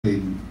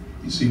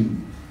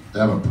seem to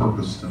have a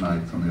purpose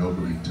tonight from the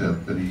opening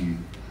tip.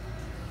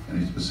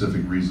 Any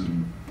specific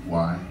reason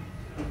why?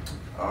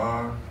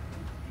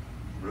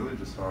 Really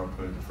just how I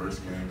played the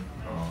first game.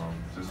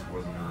 Just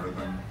wasn't in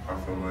rhythm, I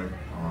feel like.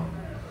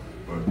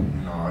 But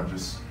you know, I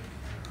just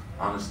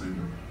honestly,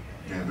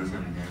 there's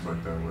gonna be games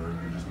like that where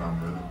you're just not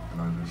in rhythm,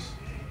 and I just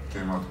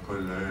came out to play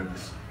today. I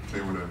just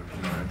came with a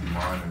empty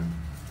mind,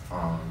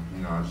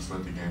 and I just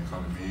let the game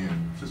come to me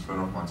and just fed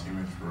off my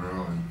teammates for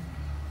real. And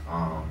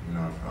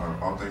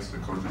all thanks to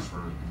the coaches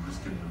for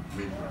just getting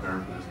me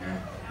prepared for this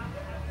game.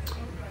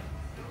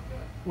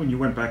 When you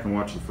went back and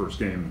watched the first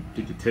game,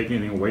 did you take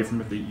anything away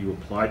from it that you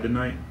applied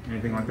tonight?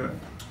 Anything like that?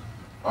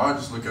 I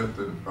just look at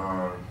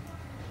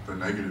the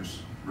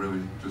negatives,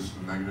 really, just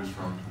the negatives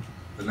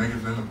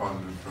and the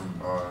positives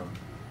from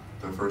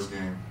the first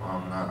game.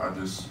 And I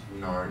just,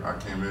 I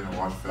came in and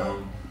watched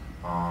film,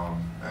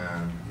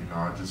 and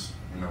I just,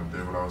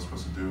 did what I was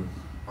supposed to do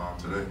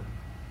today.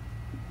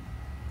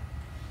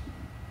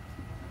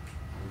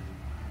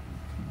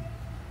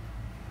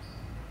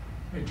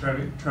 Hey,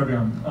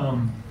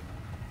 Trevion.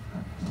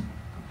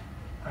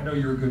 I know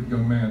you're a good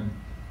young man,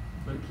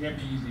 but it can't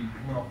be easy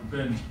coming off the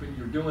bench, but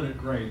you're doing it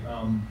great.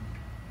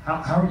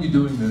 How are you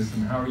doing this,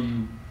 and how are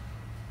you,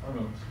 I don't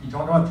know, you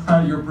talk about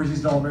that, you're a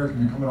preseason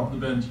All-American, you're coming off the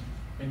bench,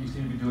 and you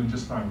seem to be doing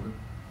just fine with it.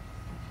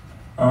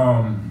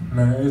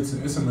 Man,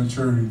 it's a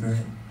maturity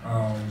thing.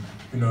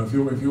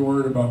 If you're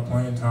worried about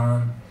playing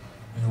time,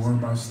 and you're worried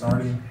about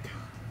starting,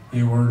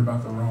 you're worried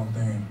about the wrong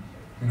thing.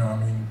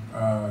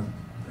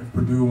 If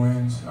Purdue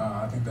wins,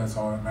 I think that's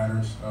all that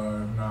matters.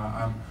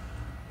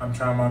 I'm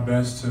trying my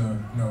best to,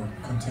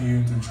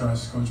 continue to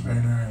trust Coach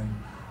Painter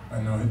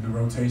and hit the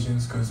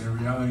rotations, because in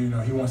reality,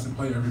 he wants to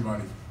play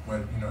everybody,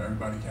 but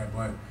everybody can't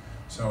play.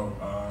 So,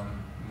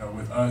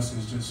 with us,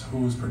 it's just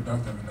who's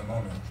productive in the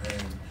moment,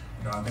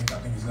 and I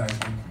think Zach's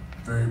been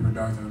very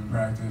productive in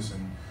practice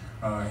and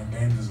in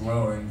games as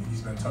well, and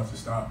he's been tough to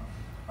stop.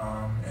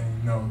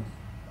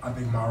 I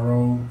think my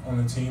role on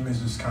the team is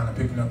just kind of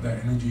picking up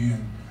that energy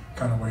and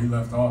kind of where he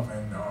left off,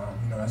 and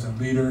as a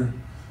leader,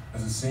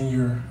 as a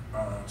senior,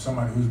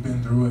 somebody who's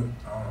been through it,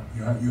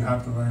 you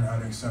have to learn how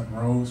to accept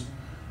roles.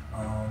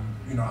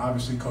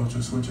 Obviously coach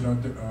will switch it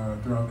up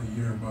throughout the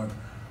year, but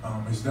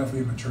it's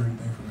definitely a maturity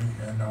thing for me,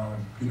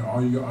 and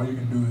all you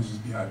can do is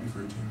just be happy for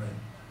your teammate.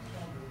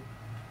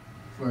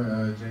 For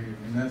Jaden,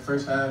 in that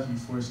first half, you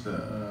forced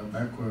a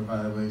backcourt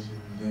violation,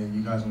 and then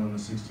you guys went on a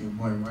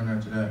 16-point run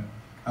after that.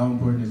 How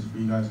important is it for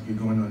you guys to get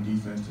going on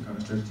defense to kind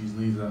of stretch these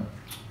leads out?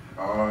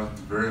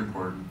 It's very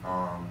important.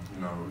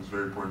 It's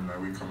very important that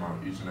we come out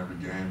each and every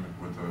game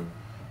with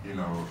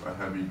a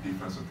heavy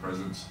defensive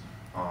presence.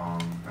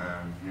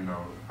 And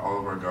all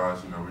of our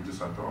guys, we just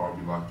have to all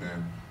be locked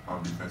in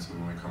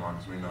defensively when we come out,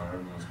 because we know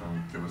everyone's going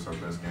to give us our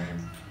best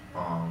game.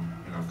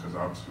 Because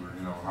obviously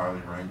we're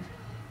highly ranked,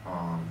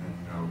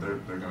 and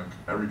they're going to,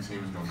 every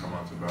team is going to come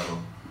out to battle.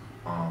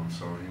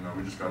 So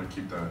we just got to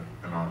keep that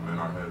in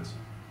our heads.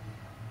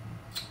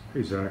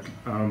 Hey Zach,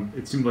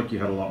 it seemed like you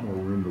had a lot more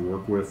room to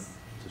work with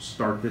to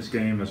start this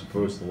game as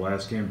opposed to the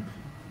last game.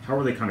 How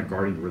were they kind of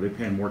guarding you? Were they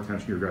paying more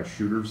attention to your guys'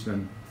 shooters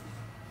than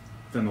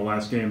the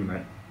last game, and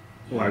that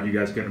allowed you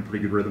guys to get in a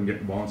pretty good rhythm,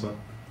 getting the ball and stuff?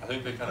 I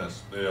think they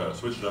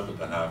switched it up at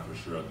the half for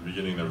sure. At the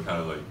beginning, they were kind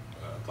of like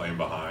playing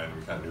behind.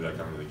 We kind of knew that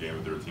coming into the game,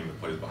 that they're a team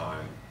that plays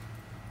behind.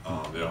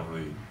 They don't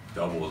really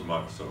double as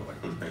much. So like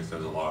Coach Payne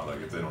says a lot,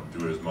 like if they don't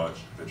do it as much,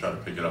 if they try to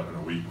pick it up in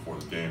a week before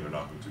the game, they're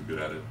not going to be too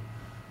good at it.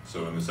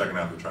 So in the second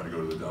half, they tried to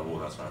go to the double,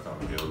 and that's when I found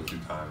we nailed it a few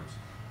times.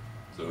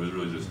 So it was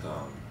really just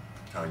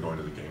kind of going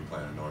to the game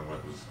plan and knowing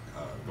what was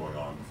going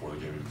on before the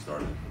game even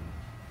started.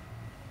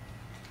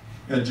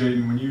 Yeah,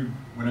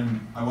 Jaden,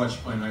 I watched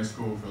you play in high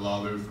school for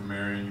Lalu, for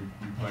Marion,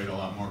 you played a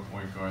lot more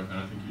point guard than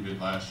I think you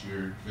did last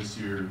year. This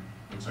year,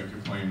 looks like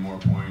you're playing more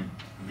point,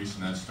 at least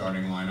in that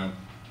starting lineup.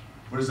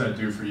 What does that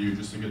do for you,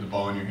 just to get the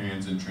ball in your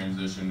hands in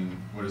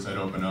transition? What does that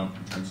open up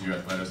in terms of your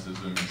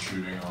athleticism, your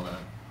shooting, all that?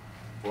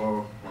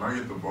 Well, when I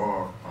get the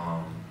ball,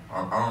 I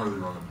don't really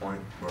run the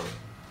point, but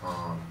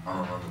I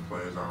don't run the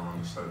plays, I don't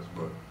run the sets,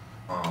 but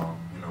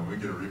we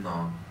get a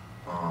rebound,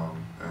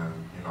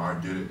 and I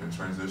get it in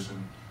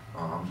transition.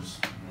 I'm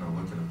just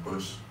looking to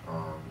push,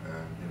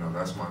 and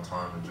that's my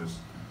time to just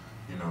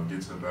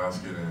get to the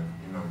basket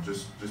and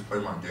just play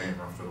my game.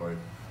 I feel like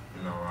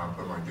when I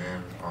play my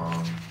game,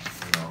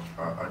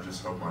 I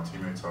just help my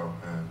teammates out,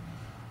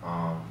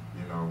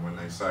 and when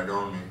they sag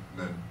on me,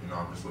 then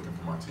I'm just looking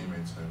for my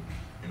teammates and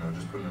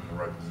just putting them in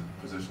the right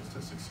positions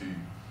to succeed.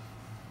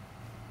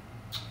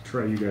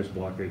 Trey, you guys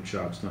blocked 8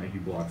 shots tonight. You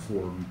blocked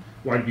 4.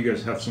 Why did you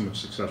guys have so much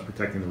success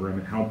protecting the rim,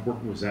 and how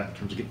important was that in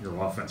terms of getting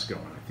your offense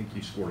going? I think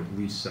you scored at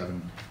least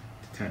 7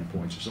 to 10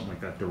 points or something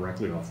like that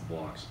directly off the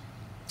blocks.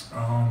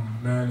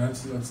 Man,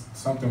 that's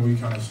something we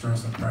kind of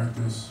stress in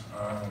practice.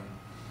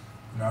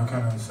 I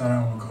kind of sat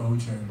down with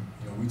Coach, and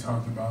we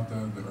talked about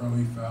the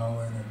early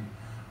fouling,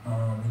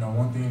 and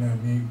one thing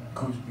that me,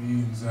 Coach B,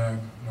 and Zach,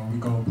 we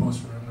go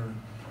post perimeter.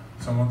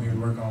 So one thing we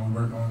work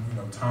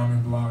on,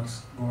 timing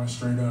blocks, going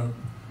straight up.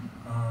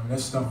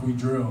 That's stuff we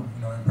drill,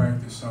 in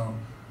practice. So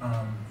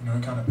you know,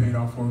 it kind of paid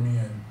off for me,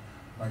 and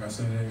like I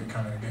said, it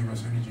kind of gave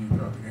us energy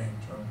throughout the game.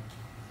 So.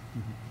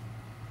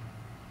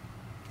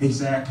 Hey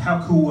Zach,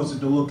 how cool was it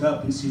to look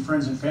up and see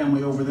friends and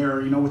family over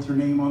there, you know, with your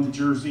name on the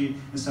jersey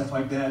and stuff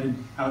like that,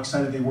 and how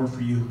excited they were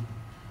for you?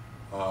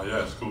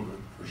 Yeah, it's cool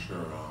for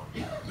sure.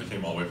 They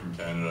came all the way from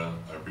Canada.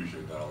 I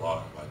appreciate that a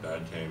lot. My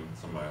dad came,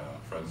 some of my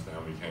friends'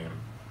 family came.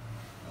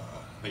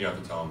 I think I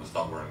have to tell them to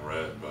stop wearing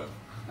red, but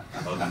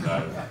other than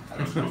that,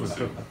 it was cool to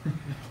see.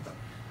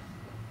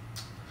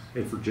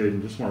 Hey, for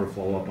Jaden, just wanted to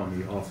follow up on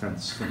the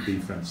offense and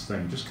defense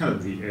thing. Just kind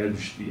of the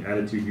edge, the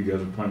attitude you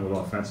guys are playing with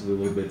offensively a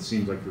little bit. It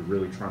seems like you're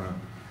really trying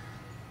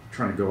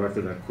to go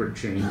after that quick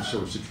change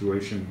sort of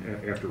situation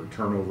after a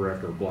turnover,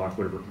 after a block,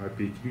 whatever it might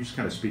be. Can you just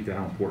kind of speak to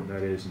how important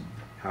that is and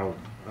how,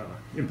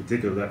 in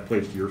particular, that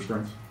plays to your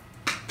strengths?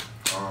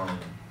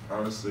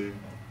 Honestly,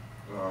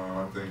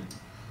 I think,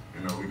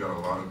 you know, we got a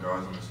lot of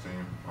guys on this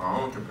team. I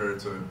want to compare it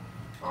to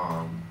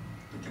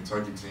the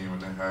Kentucky team when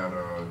they had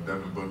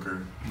Devin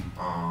Booker.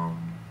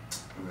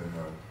 Who they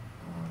had?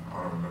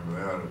 I don't remember.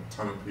 They had a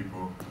ton of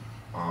people,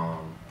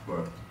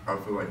 but I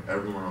feel like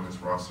everyone on this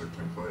roster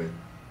can play.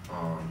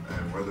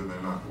 And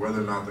whether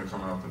or not they're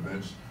coming off the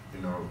bench,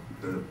 you know,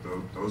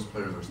 those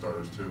players are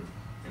starters too.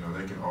 You know,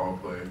 they can all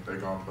play. They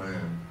can all play,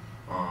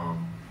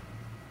 and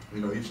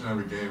you know, each and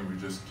every game we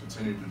just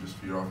continue to just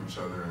feed off each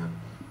other,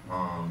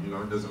 and you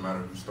know, it doesn't matter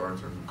who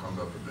starts or who comes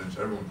off the bench.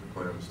 Everyone can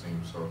play on this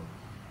team. So.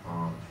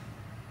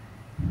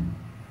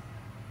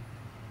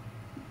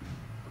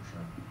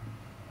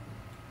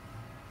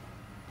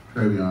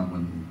 Trevion,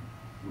 when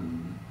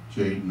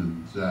Jaden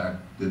and Zach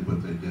did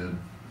what they did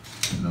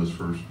in those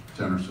first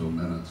 10 or so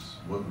minutes,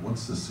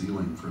 what's the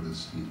ceiling for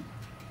this team?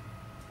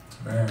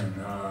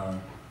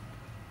 Man,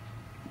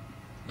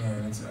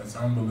 it's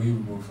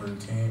unbelievable for the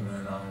team,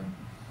 and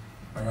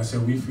like I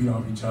said, we feed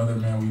off each other,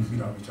 man. We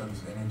feed off each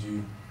other's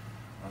energy.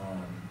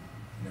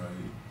 You know,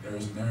 there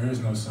is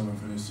no ceiling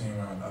for this team.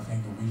 I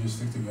think if we just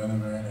stick together,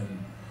 man,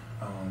 and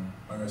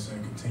like I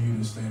said, continue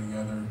to stay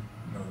together,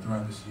 you know,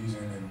 throughout the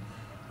season, and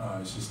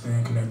it's just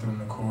staying connected on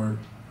the court.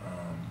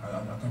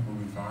 I think we'll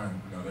be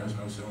fine. You know, there's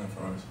no ceiling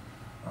for us.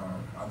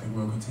 I think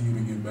we'll continue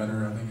to get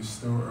better. I think it's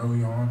still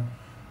early on,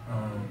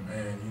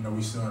 and you know,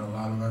 we still have a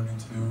lot of learning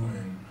to do,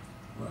 and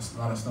a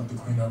lot of stuff to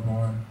clean up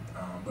on.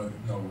 But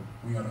you know,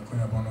 we got to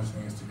clean up on those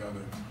things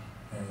together,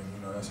 and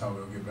you know, that's how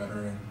we'll get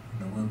better. And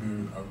you know, we'll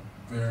be a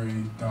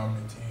very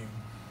dominant team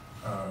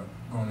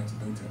going into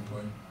Big Ten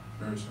play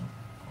very soon.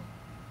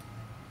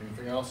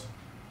 Anything else?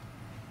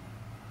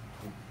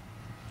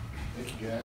 Thank you, Jack.